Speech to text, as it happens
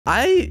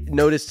I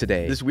noticed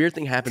today, this weird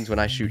thing happens when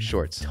I shoot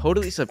shorts.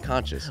 Totally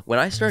subconscious. When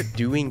I start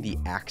doing the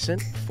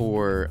accent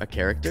for a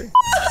character,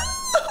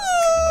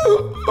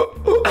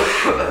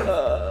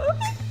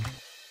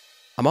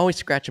 I'm always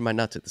scratching my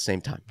nuts at the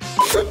same time.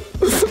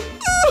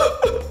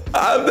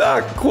 I'm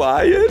not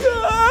quiet.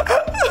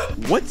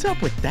 What's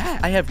up with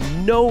that? I have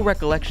no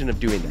recollection of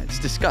doing that. It's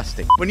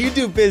disgusting. When you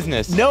do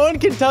business, no one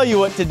can tell you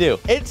what to do.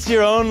 It's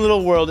your own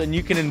little world and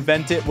you can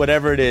invent it,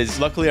 whatever it is.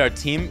 Luckily, our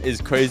team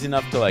is crazy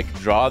enough to like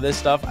draw this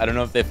stuff. I don't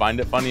know if they find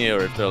it funny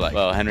or if they're like,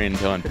 well, Henry and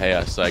Dylan pay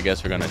us, so I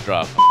guess we're gonna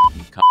draw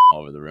all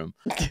over the room.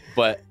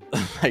 But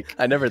like,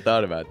 I never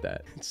thought about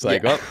that. It's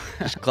like, oh,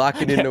 just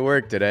clocking into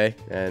work today.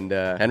 And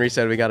Henry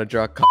said we got to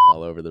draw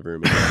all over the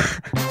room.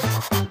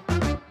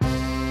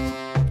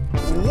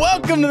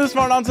 Welcome to the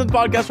Smart Nonsense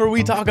Podcast, where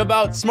we talk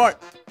about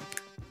smart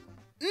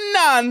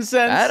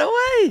nonsense. That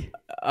away.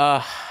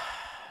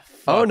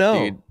 Oh no.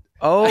 Dude.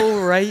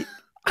 Oh, right.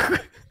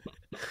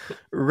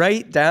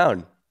 Right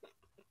down.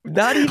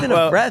 Not even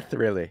a breath,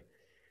 really.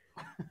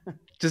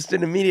 Just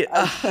an immediate.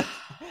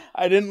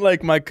 I didn't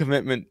like my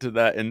commitment to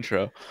that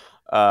intro.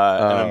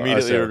 And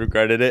immediately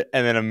regretted it,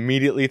 and then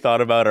immediately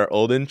thought about our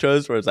old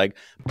intros where it's like,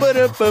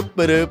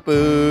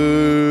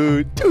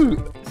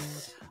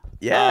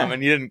 yeah.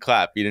 And you didn't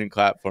clap. You didn't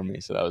clap for me,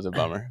 so that was a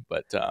bummer.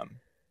 But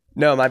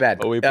no, my bad.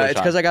 It's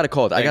because I got a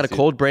cold. Thanks, I got a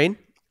cold brain.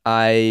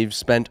 I've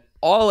spent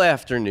all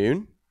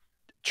afternoon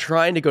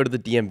trying to go to the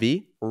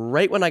DMV.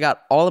 Right when I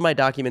got all of my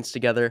documents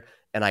together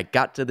and I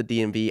got to the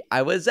DMV,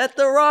 I was at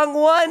the wrong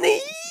one.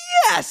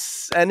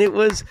 Yes! And it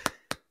was,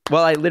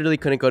 well, I literally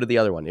couldn't go to the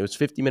other one. It was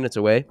 50 minutes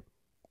away,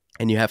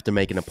 and you have to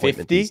make an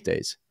appointment 50? these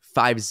days.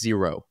 50.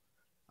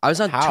 I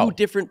was on two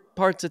different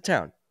parts of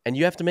town, and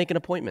you have to make an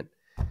appointment.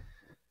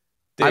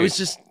 Dude. I was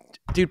just,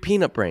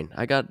 peanut brain.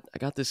 I got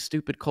this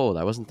stupid cold.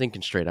 I wasn't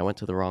thinking straight. I went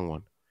to the wrong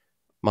one.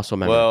 Muscle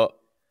memory. Well,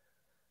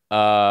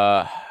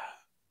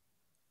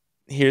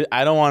 here,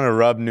 I don't want to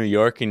rub New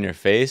York in your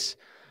face,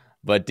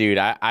 but dude,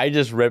 I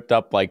just ripped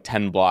up like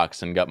 10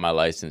 blocks and got my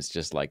license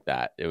just like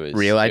that. It was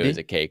real ID? It was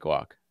a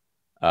cakewalk.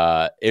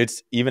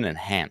 It's even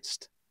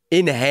enhanced.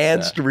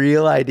 Enhanced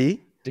real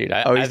ID? Dude,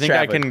 I think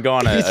I can go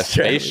on a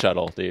space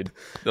shuttle, dude.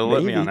 They'll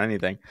let me on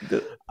anything.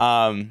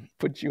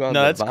 Put you on.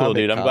 No, that's cool,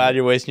 dude. I'm glad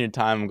you're wasting your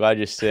time. I'm glad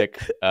you're sick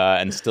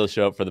and still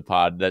show up for the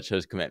pod. That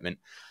shows commitment.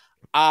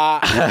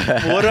 What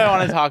do I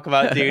want to talk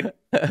about, dude?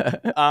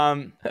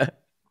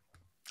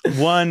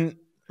 One,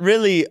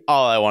 really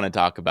all I want to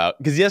talk about,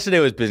 because yesterday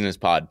was business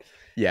pod.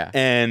 Yeah.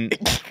 And,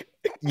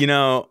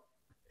 it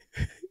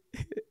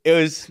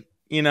was,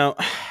 you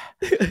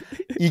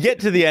get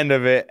to the end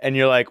of it and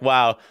you're like,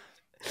 wow,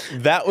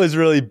 that was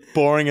really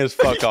boring as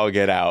fuck. I'll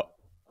get out.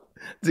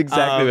 It's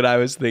exactly what I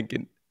was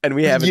thinking. And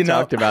we haven't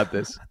talked about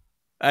this.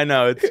 I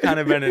know. It's kind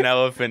of been an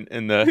elephant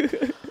in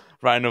the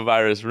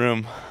rhinovirus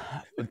room.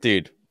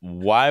 Dude,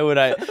 why would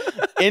I?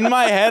 In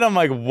my head, I'm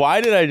like,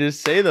 why did I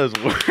just say those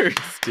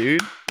words,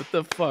 dude? What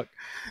the fuck?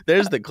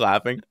 There's the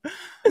clapping.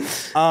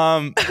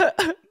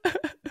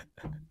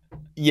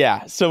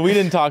 Yeah, so we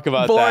didn't talk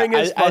about boring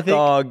that. As fuck.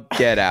 All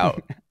get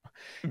out.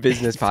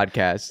 Business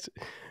podcast.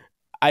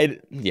 I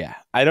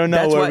don't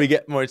know where we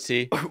get more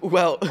tea.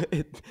 Well,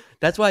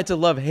 that's why it's a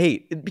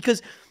love-hate.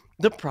 Because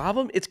the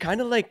problem, it's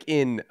kind of like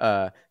in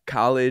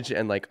college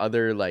and like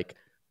other like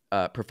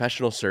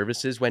professional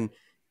services. When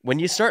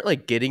you start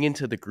like getting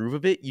into the groove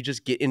of it, you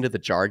just get into the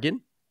jargon.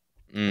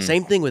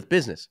 Same thing with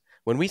business.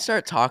 When we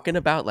start talking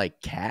about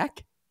like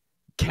CAC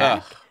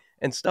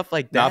and stuff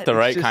like that. Not the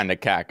right kind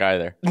of CAC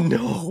either.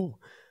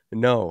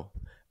 No.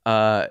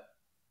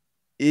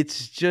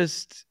 It's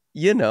just,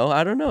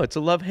 I don't know. It's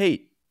a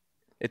love-hate.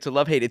 It's a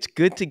love-hate. It's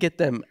good to get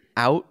them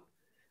out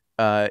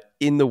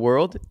in the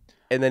world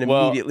and then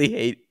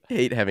immediately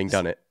hate having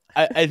done it.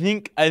 I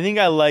think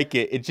I like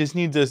it. It just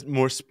needs a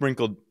more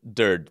sprinkled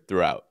dirt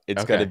throughout.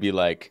 It's got to be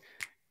like,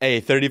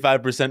 hey, 35%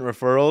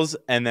 referrals,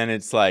 and then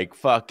it's like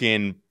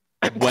fucking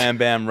wham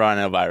bam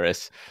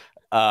rhinovirus.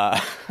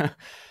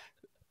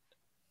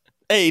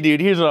 Hey, dude,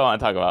 here's what I want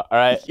to talk about. All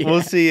right,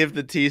 We'll see if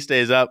the tea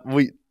stays up.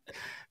 We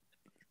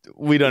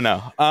don't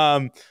know.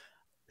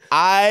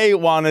 I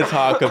want to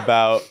talk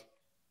about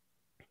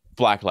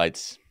black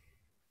lights.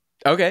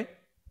 Okay.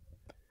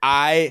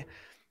 Okay.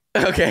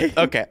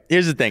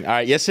 Here's the thing. All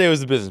right. Yesterday was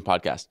the business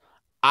podcast.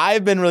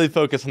 I've been really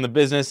focused on the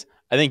business.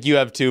 I think you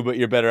have too, but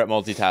you're better at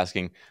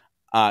multitasking.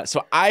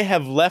 So I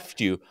have left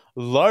you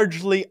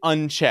largely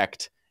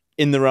unchecked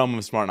in the realm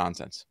of smart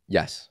nonsense.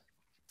 Yes.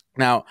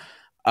 Now,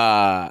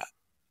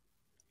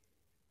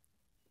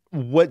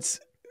 what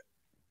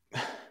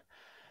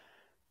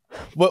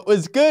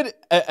was good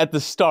at the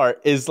start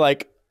is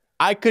like,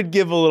 I could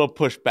give a little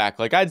pushback.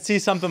 Like I'd see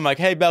something like,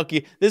 hey,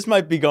 Belky, this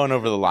might be going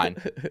over the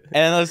line.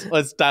 And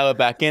let's dial it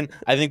back in.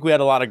 I think we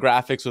had a lot of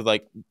graphics with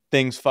like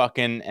things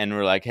fucking, and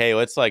we're like, hey,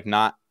 let's like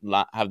not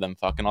have them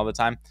fucking all the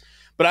time.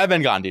 But I've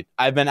been gone, dude.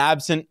 I've been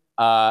absent.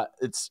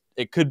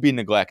 It could be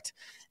neglect.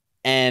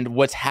 And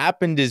what's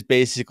happened is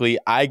basically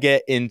I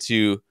get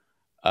into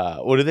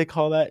what do they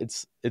call that?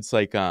 It's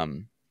like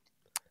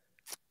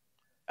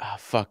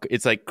fuck.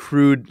 It's like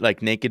crude,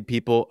 like naked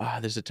people.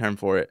 There's a term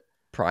for it. It's,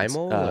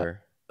 Primal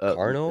or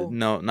carnal?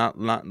 No,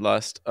 not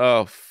lust.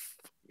 Oh,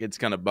 it's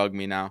gonna bug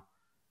me now.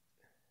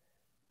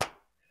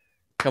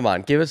 Come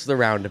on, give us the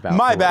roundabout.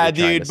 My for what bad,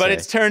 you're trying dude. to But say.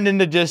 it's turned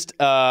into just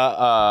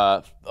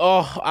the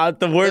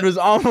word was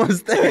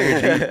almost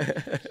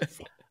there. Dude.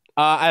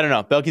 I don't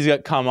know. Belky's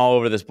got cum all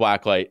over this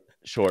blacklight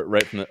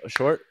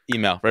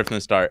email right from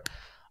the start.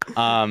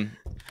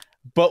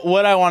 But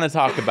what I want to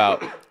talk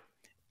about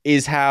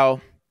is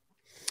how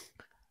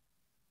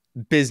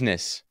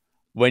business.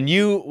 When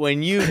you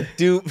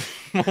do,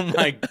 oh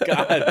my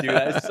God, dude,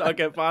 I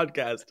suck at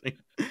podcasting.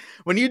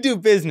 When you do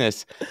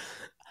business,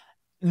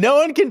 no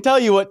one can tell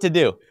you what to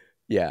do.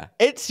 Yeah.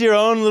 It's your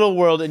own little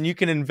world, and you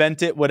can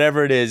invent it,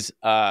 whatever it is.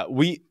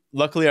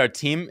 Luckily, our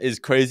team is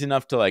crazy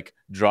enough to like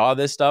draw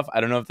this stuff. I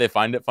don't know if they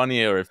find it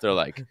funny or if they're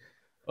like,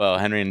 well,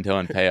 Henry and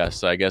Dylan pay us,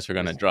 so I guess we're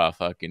gonna draw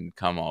fucking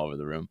cum all over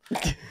the room.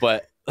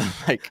 But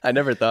like, I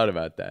never thought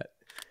about that.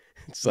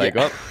 It's like,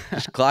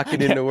 just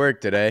clocking into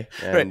work today,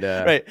 and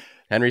right.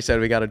 Henry said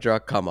we got to draw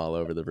cum all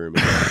over the room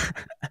again.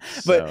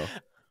 But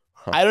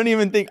I don't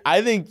even think.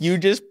 I think you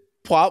just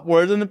plop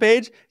words on the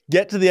page,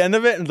 get to the end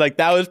of it, and like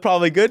that was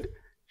probably good.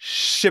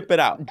 Ship it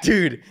out,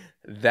 dude.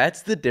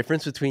 That's the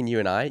difference between you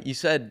and I. You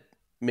said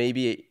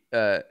maybe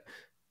I'm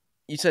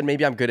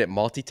good at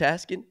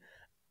multitasking.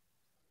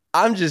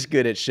 I'm just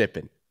good at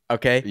shipping.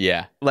 Okay.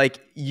 Yeah. Like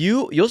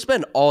you'll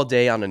spend all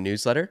day on a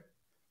newsletter.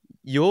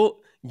 You'll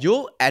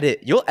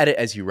edit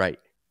as you write.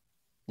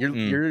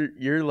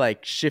 You're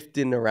like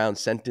shifting around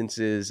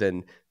sentences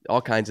and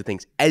all kinds of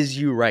things as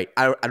you write.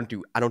 I don't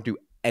do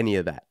any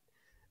of that.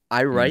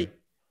 I write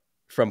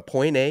from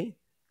point A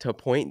to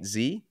point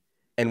Z,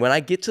 and when I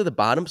get to the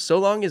bottom, so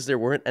long as there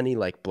weren't any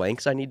like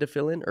blanks I need to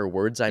fill in or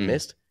words I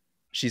missed,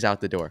 she's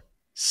out the door.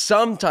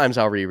 Sometimes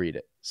I'll reread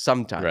it.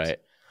 Sometimes.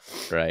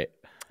 Right.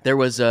 There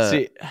was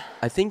I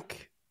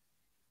think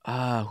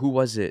who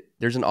was it?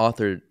 There's an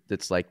author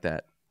that's like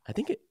that.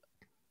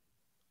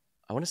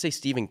 I want to say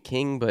Stephen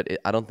King, but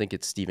I don't think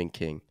it's Stephen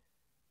King.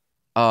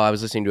 Oh, I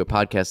was listening to a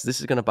podcast. This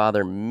is going to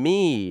bother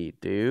me,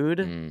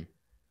 dude.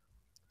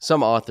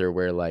 Some author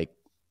where like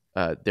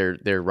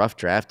their rough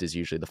draft is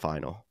usually the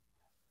final.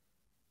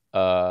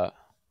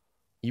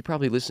 You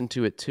probably listened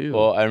to it too.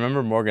 Well, I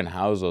remember Morgan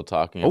Housel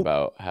talking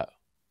about how.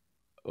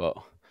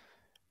 Well,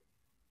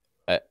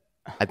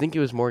 I think it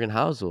was Morgan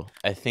Housel.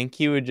 I think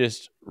he would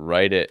just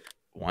write it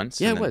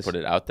once and then put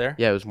it out there.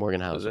 Yeah, it was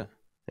Morgan Housel.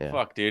 Yeah.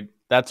 Fuck, dude.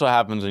 That's what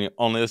happens when you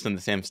only listen to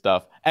the same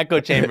stuff. Echo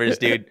chambers,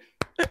 dude.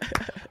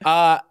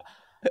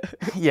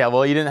 Yeah,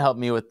 well, you didn't help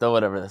me with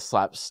whatever the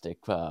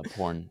slapstick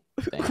porn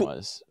thing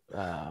was.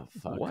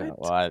 Fuck.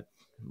 What?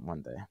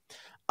 One day.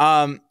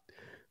 Come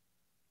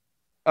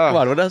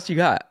on, what else you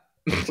got?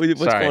 What's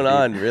going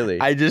on, really?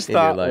 I just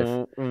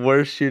thought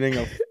we're shooting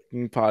a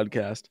fucking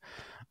podcast.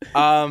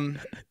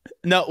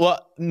 No,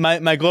 well,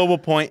 my global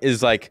point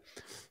is like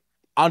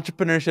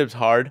entrepreneurship's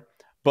hard,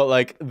 but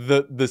like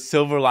the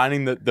silver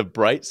lining, the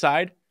bright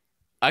side.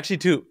 Actually,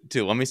 two.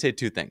 Let me say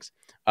two things.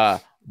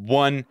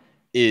 One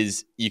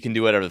is you can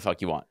do whatever the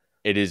fuck you want.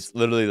 It is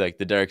literally like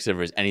the Derek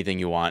Silver is anything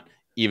you want,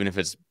 even if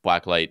it's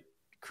blacklight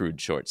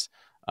crude shorts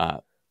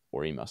or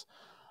emails.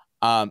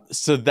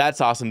 So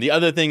that's awesome. The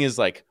other thing is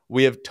like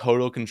we have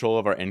total control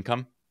of our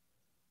income.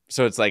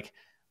 So it's like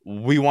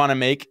we want to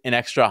make an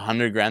extra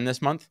 $100,000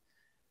 this month.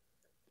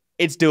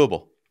 It's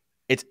doable.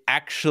 It's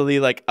actually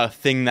like a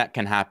thing that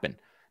can happen.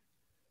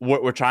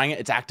 We're trying it.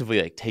 It's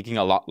actively like taking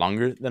a lot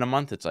longer than a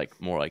month. It's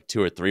like more like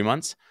 2 or 3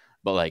 months.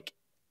 But like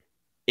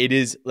it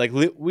is like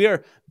we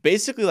are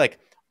basically like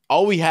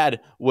all we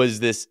had was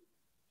this.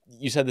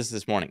 You said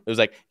this morning. It was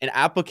like an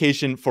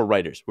application for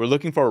writers. We're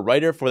looking for a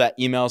writer for that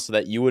email so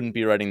that you wouldn't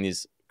be writing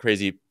these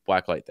crazy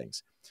blacklight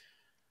things.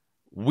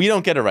 We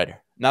don't get a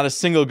writer, not a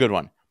single good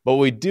one. But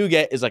what we do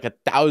get is like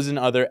 1,000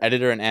 other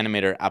editor and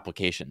animator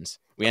applications.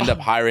 We end up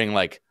hiring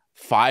like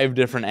 5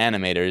 different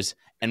animators,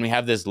 and we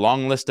have this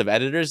long list of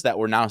editors that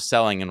we're now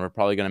selling, and we're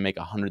probably going to make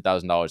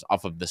 $100,000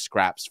 off of the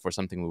scraps for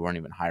something we weren't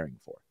even hiring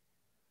for,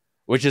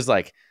 which is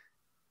like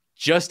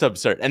just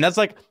absurd. And that's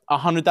like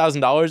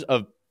 $100,000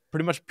 of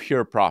pretty much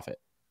pure profit.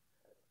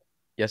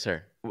 Yes,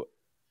 sir.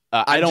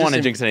 I don't want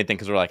to jinx anything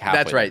because we're like halfway.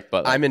 That's right.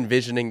 But like, I'm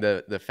envisioning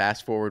the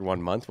fast forward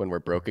 1 month when we're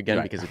broke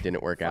again because it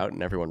didn't work out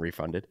and everyone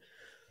refunded.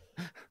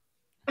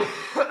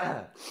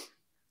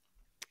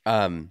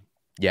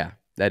 Yeah,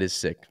 that is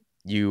sick.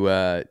 You,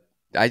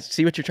 I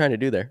see what you're trying to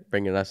do there,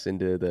 bringing us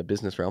into the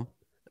business realm.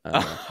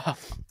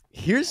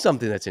 Here's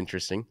something that's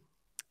interesting.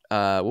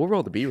 We'll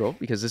roll the B-roll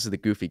because this is the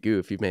goofy goo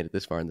if you've made it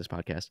this far in this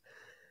podcast.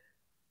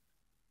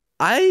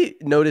 I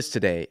noticed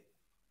today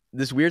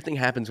this weird thing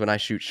happens when I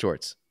shoot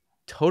shorts.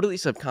 Totally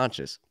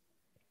subconscious.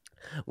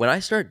 When I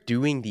start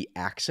doing the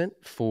accent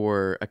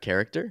for a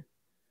character,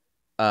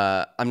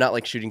 I'm not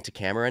like shooting to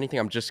camera or anything.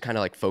 I'm just kind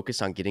of like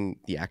focused on getting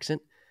the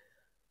accent.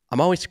 I'm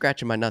always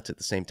scratching my nuts at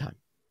the same time.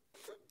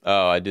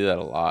 Oh, I do that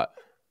a lot.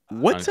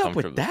 What's up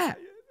with that?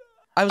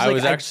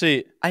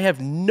 I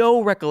have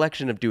no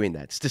recollection of doing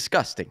that. It's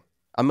disgusting.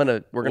 We're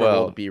gonna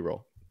roll the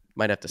B-roll.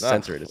 Might have to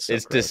censor it. It's so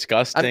gross.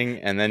 disgusting,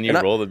 and then you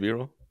roll the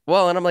B-roll.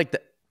 Well, and I'm like,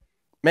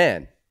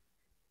 man,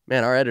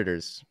 our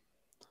editors.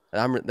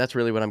 That's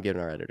really what I'm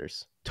giving our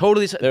editors.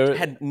 Totally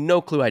had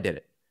no clue I did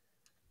it.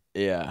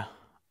 Yeah.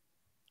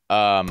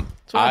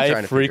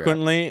 I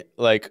frequently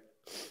like.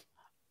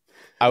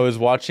 I was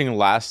watching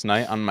last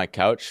night on my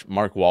couch.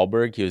 Mark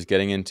Wahlberg, he was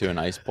getting into an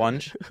ice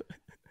plunge,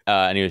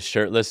 and he was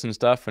shirtless and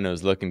stuff, and it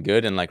was looking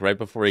good. And like right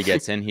before he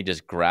gets in, he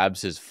just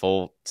grabs his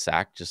full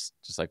sack, just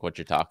like what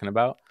you're talking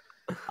about.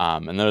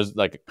 And there was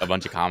like a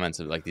bunch of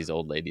comments of like these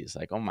old ladies,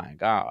 like, "Oh my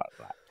god!"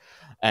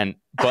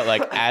 But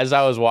like as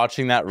I was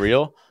watching that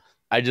reel,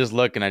 I just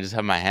look and I just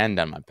have my hand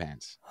down my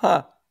pants.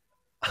 Huh?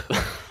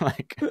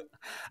 Like,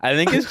 I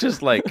think it's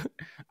just like.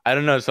 I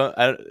don't know.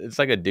 It's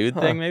like a dude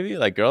thing, maybe.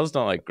 Like girls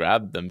don't like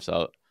grab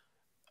themselves.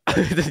 I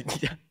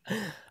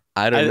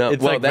don't know.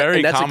 It's like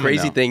very that's common a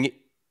crazy now. thing.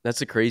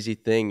 That's a crazy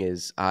thing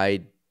is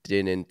I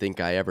didn't think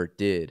I ever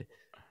did,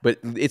 but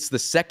it's the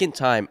second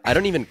time. I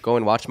don't even go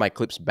and watch my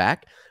clips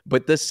back.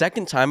 But the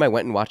second time I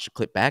went and watched the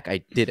clip back,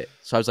 I did it.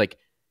 So I was like,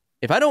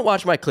 if I don't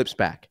watch my clips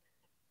back,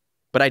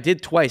 but I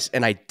did twice,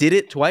 and I did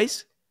it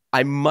twice,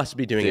 I must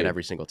be doing it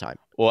every single time.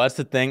 Well, that's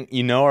the thing.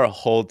 You know, our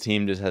whole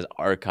team just has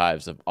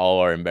archives of all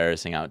our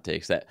embarrassing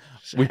outtakes that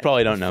we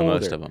probably don't know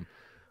most of them.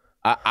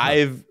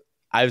 I've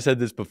said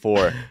this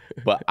before,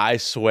 but I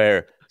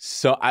swear.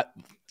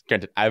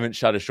 Granted, I haven't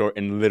shot a short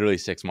in literally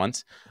 6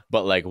 months,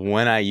 but like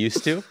when I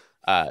used to,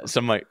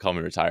 some might call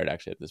me retired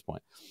actually at this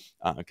point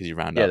because you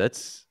round up. Yeah,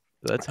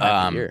 that's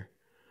half a year.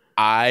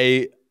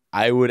 I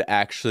would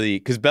actually,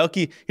 because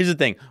Belky. Here's the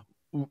thing.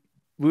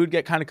 We would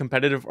get kind of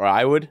competitive, or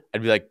I'd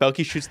be like,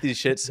 Belky shoots these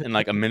shits in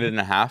like a minute and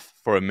a half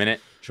for a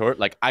minute short.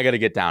 Like, I got to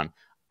get down.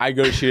 I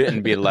go to shoot it and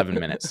it'd be 11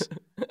 minutes.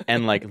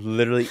 And like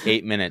literally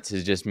 8 minutes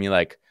is just me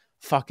like,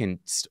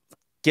 fucking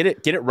get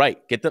it right.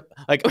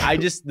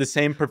 The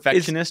same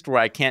perfectionist where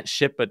I can't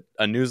ship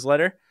a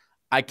newsletter.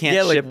 I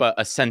can't ship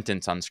a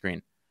sentence on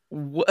screen.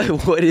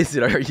 What is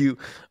it?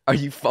 Are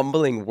you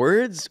fumbling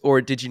words,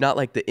 or did you not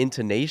like the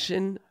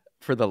intonation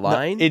for the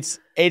line? No,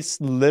 it's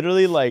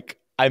literally like,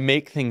 I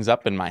make things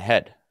up in my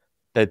head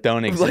that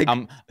don't exist.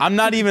 Like, I'm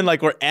not even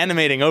like we're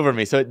animating over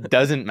me, so it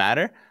doesn't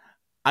matter.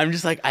 I'm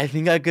just like, I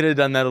think I could have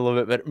done that a little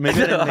bit better.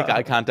 Maybe I didn't make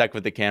eye contact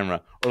with the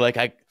camera, or like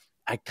I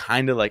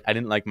kind of like I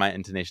didn't like my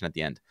intonation at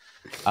the end.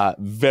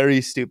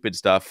 Very stupid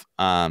stuff.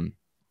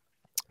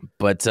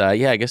 But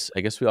yeah, I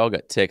guess we all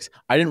got ticks.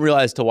 I didn't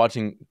realize till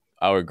watching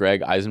our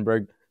Greg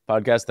Eisenberg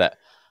podcast that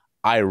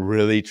I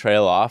really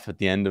trail off at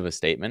the end of a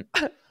statement.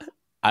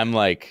 I'm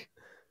like,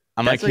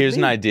 here's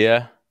an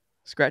idea.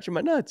 Scratching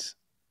my nuts.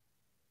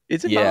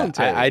 It's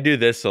involuntary. Yeah, I do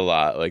this a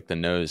lot, like the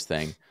nose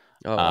thing.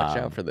 Oh, watch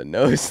out for the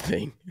nose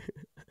thing.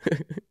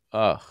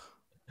 Ugh.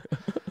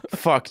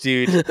 Fuck,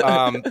 dude.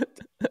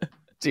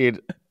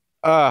 Dude.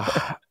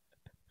 I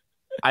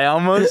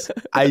almost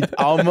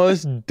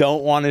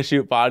don't want to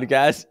shoot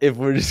podcasts if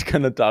we're just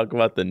gonna talk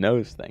about the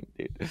nose thing,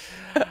 dude.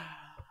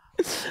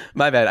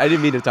 My bad. I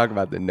didn't mean to talk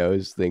about the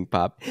nose thing,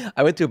 Pop.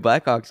 I went to a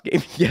Blackhawks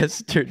game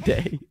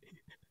yesterday.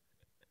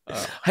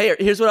 Hey,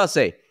 here's what I'll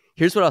say.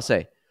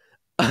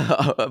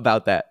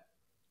 About that.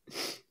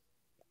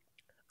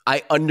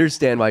 I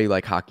understand why you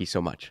like hockey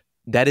so much.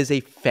 That is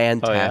a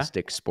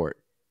fantastic sport.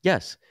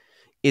 Yes.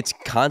 It's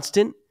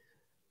constant.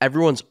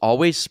 Everyone's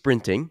always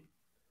sprinting.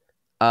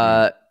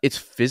 It's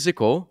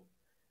physical.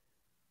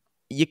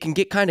 You can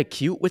get kind of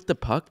cute with the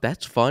puck.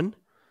 That's fun.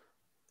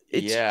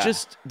 It's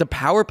just the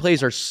power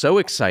plays are so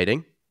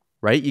exciting,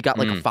 right? You got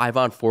like a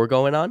 5-on-4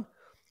 going on.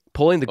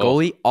 Pulling the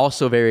goalie,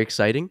 also very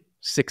exciting.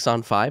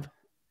 6-on-5.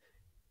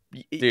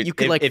 Dude, you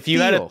could if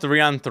you had a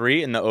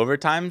 3-on-3 in the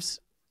overtimes,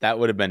 that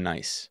would have been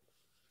nice.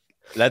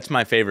 That's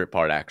my favorite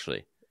part,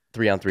 actually.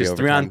 3-on-3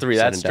 overtime. 3-on-3,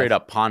 that's straight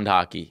up pond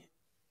hockey.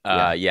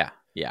 Yeah.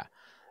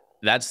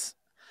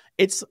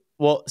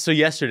 So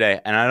yesterday,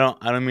 and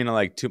I don't mean to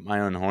like toot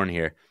my own horn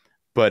here,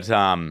 but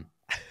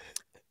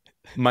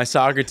my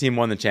soccer team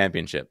won the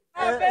championship.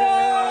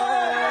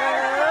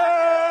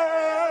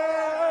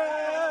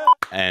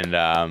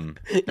 And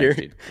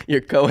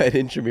your co-ed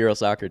intramural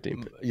soccer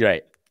team. You're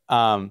right.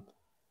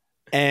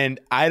 And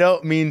I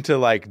don't mean to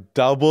like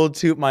double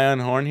toot my own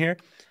horn here,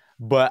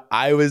 but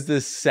I was the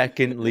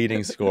second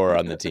leading scorer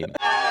on the team.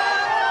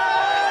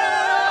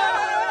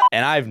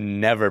 And I've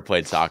never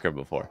played soccer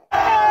before.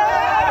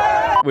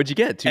 What'd you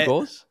get? 2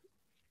 goals?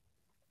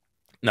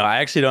 No, I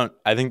actually don't.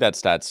 I think that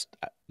stats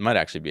might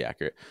actually be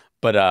accurate.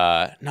 But no,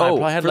 I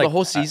probably had for the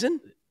whole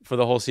season? For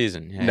the whole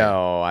season. Yeah,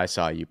 no, I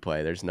saw you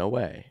play. There's no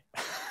way.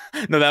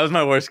 No, that was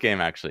my worst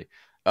game, actually.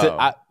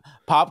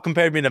 Pop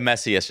compared me to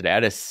Messi yesterday. I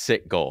had a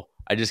sick goal.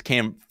 I just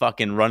came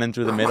fucking running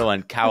through the middle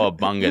and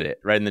cowabunged it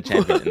right in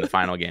the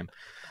final game.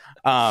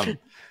 But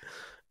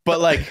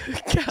like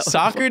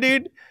soccer,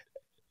 dude,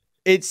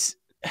 it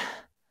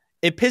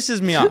pisses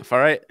me off. All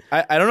right,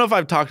 I don't know if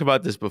I've talked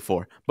about this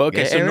before, but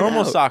okay. So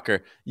normal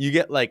soccer, you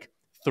get like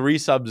 3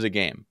 subs a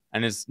game,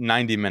 and it's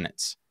 90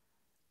 minutes.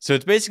 So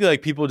it's basically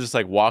like people just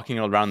like walking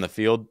around the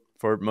field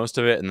for most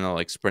of it, and they'll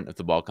like sprint if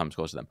the ball comes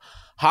close to them.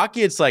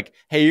 Hockey, it's like,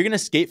 hey, you're gonna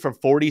skate for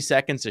 40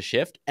 seconds a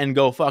shift and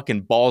go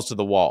fucking balls to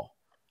the wall.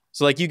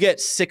 So like you get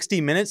 60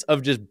 minutes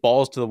of just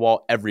balls to the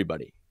wall,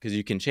 everybody, because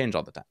you can change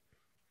all the time.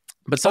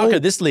 But soccer,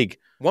 this league.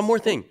 One more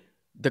thing.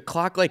 The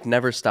clock like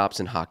never stops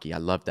in hockey. I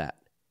love that.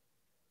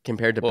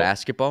 Compared to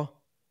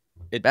basketball.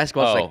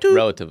 Basketball's like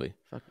relatively.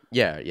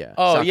 Yeah.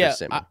 Oh, Soccer's yeah.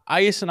 similar.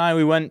 Ice and I,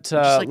 we went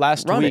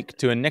last week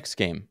to a Knicks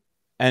game.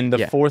 And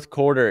the fourth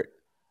quarter,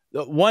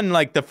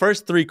 the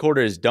first 3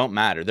 quarters don't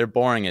matter. They're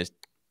boring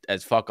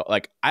as fuck.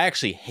 Like, I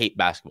actually hate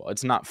basketball.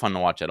 It's not fun to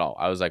watch at all.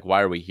 I was like,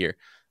 why are we here?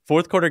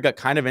 Fourth quarter got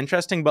kind of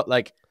interesting, but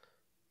like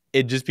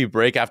it'd just be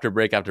break after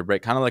break after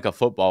break, kind of like a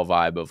football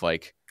vibe of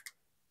like,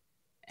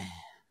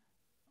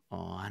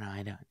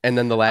 I know. And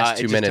then the last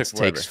 2 minutes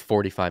takes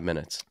 45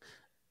 minutes.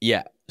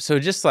 Yeah. So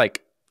just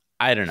like,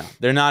 I don't know.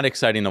 They're not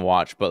exciting to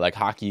watch, but like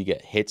hockey, you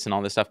get hits and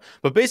all this stuff.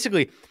 But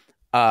basically,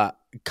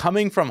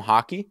 coming from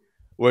hockey,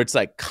 where it's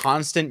like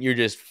constant, you're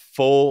just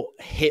full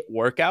hit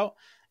workout,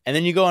 and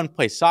then you go and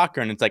play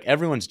soccer, and it's like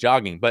everyone's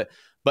jogging. But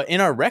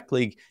in our rec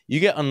league, you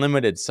get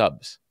unlimited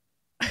subs.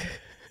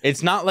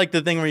 It's not like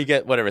the thing where you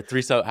get whatever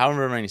 3 subs,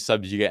 however many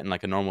subs you get in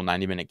like a normal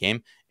 90-minute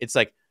game. It's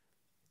like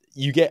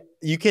you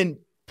can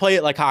play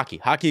it like hockey.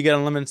 Hockey, you get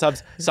unlimited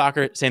subs.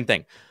 Soccer, same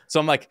thing. So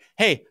I'm like,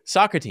 hey,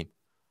 soccer team,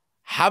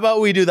 how about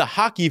we do the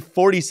hockey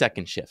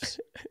 40-second shifts?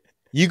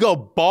 You go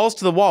balls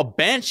to the wall,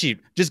 banshee,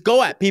 just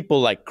go at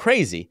people like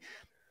crazy.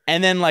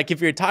 And then like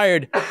if you're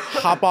tired,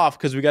 hop off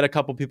because we got a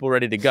couple people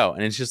ready to go.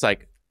 And it's just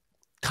like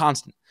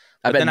constant.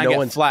 But then I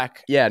get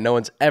flack. Yeah, no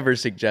one's ever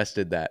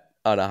suggested that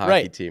on a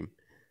hockey team.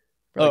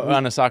 Like,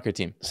 on a soccer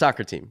team.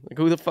 Soccer team. Like,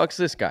 who the fuck's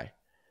this guy?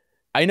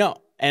 I know.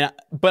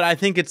 But I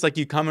think it's like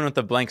you come in with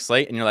a blank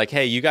slate and you're like,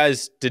 hey, you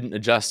guys didn't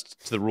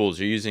adjust to the rules.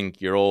 You're using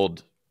your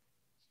old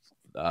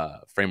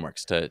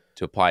frameworks to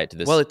apply it to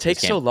this. Well, it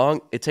takes so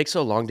long. It takes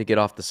so long to get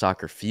off the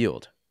soccer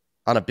field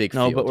on a big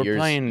field. No, but we're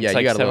playing. Yeah, it's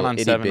like you got 7 a on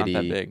 7, not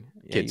that big.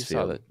 Kids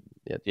field.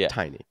 Yeah,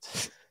 tiny.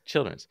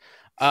 Children's.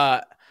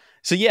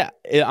 So yeah,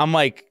 I'm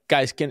like,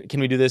 guys, can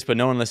we do this? But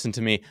no one listened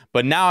to me.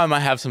 But now I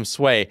might have some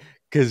sway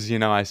because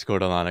I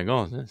scored a lot of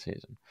goals this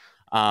season.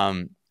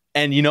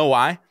 And you know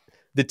why?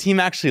 The team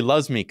actually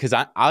loves me because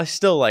I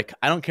still like,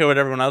 I don't care what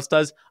everyone else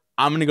does.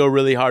 I'm gonna go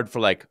really hard for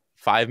like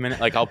 5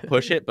 minutes. Like I'll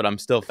push it, but I'm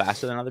still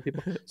faster than other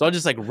people. So I'll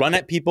just like run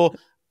at people.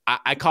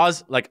 I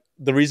cause like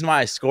the reason why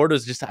I scored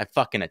was just I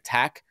fucking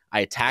attack. I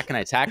attack and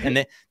I attack,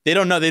 and they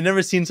don't know. They've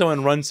never seen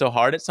someone run so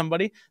hard at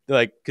somebody. They're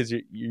like, because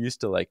you're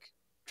used to like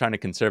trying to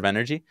conserve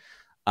energy.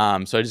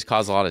 So I just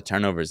cause a lot of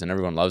turnovers, and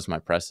everyone loves my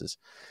presses.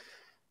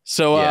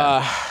 So,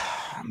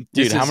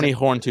 dude, how many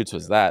horn toots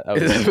was that?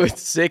 That was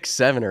 6,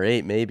 7, or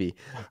 8, maybe.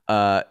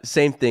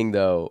 Same thing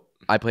though.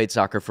 I played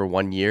soccer for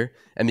 1 year,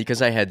 and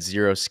because I had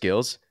 0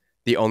 skills,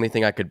 the only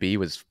thing I could be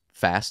was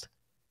fast.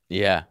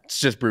 Yeah, it's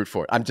just brute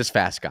force. I'm just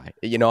fast guy.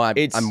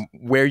 I'm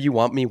where you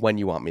want me when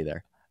you want me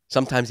there.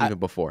 Sometimes even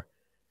before.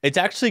 It's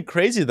actually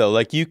crazy though.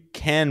 Like you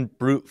can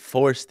brute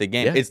force the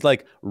game. Yeah. It's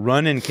like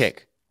run and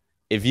kick.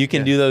 If you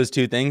can do those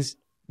 2 things,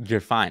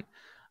 you're fine.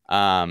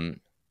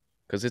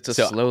 Because it's a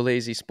slow,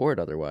 lazy sport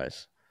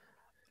otherwise.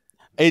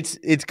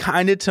 It's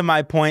kind of to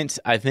my point,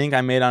 I think I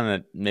made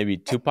on maybe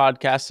 2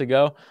 podcasts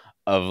ago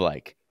of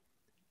like,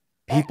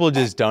 people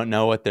just don't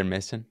know what they're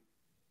missing.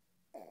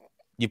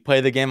 You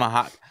play the game of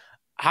hockey.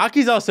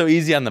 Hockey's also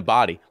easy on the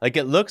body. Like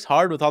it looks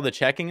hard with all the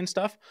checking and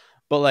stuff,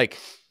 but like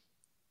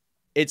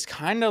it's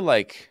kind of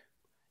like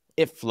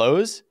it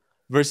flows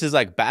versus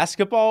like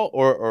basketball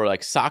or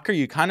like soccer.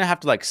 You kind of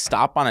have to like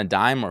stop on a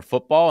dime, or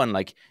football, and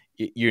like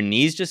your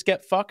knees just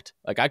get fucked.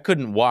 Like I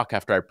couldn't walk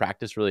after I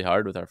practiced really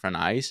hard with our friend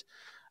Ice.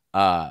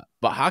 But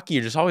hockey,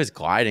 you're just always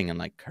gliding and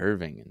like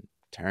curving and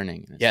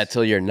turning. And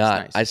till you're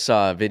not. Nice. I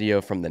saw a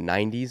video from the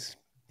 90s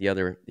the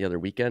other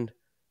weekend.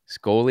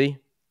 Goalie,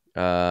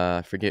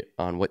 I forget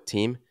on what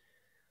team,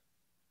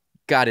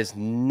 got his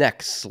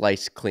neck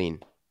sliced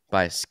clean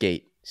by a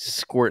skate,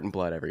 squirting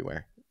blood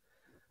everywhere.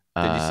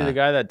 Did you see the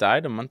guy that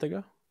died a month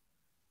ago?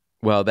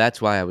 Well,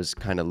 that's why I was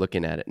kind of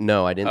looking at it.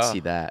 No, I didn't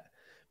see that.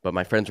 But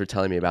my friends were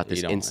telling me about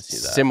this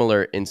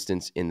similar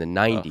instance in the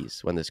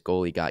 90s when this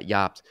goalie got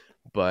yopped.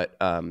 But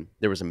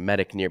there was a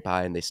medic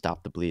nearby and they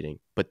stopped the bleeding.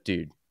 But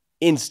dude,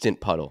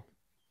 instant puddle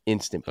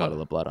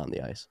of blood on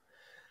the ice.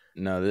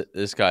 No,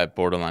 this guy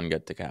borderline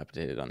got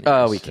decapitated on the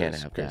ice. Oh, we can't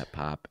have that,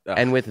 Pop.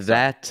 And with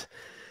that,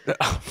 Gardeloo!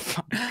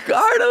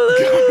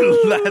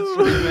 That's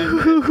what I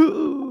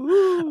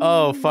meant.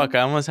 Oh, fuck.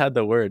 I almost had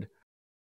the word.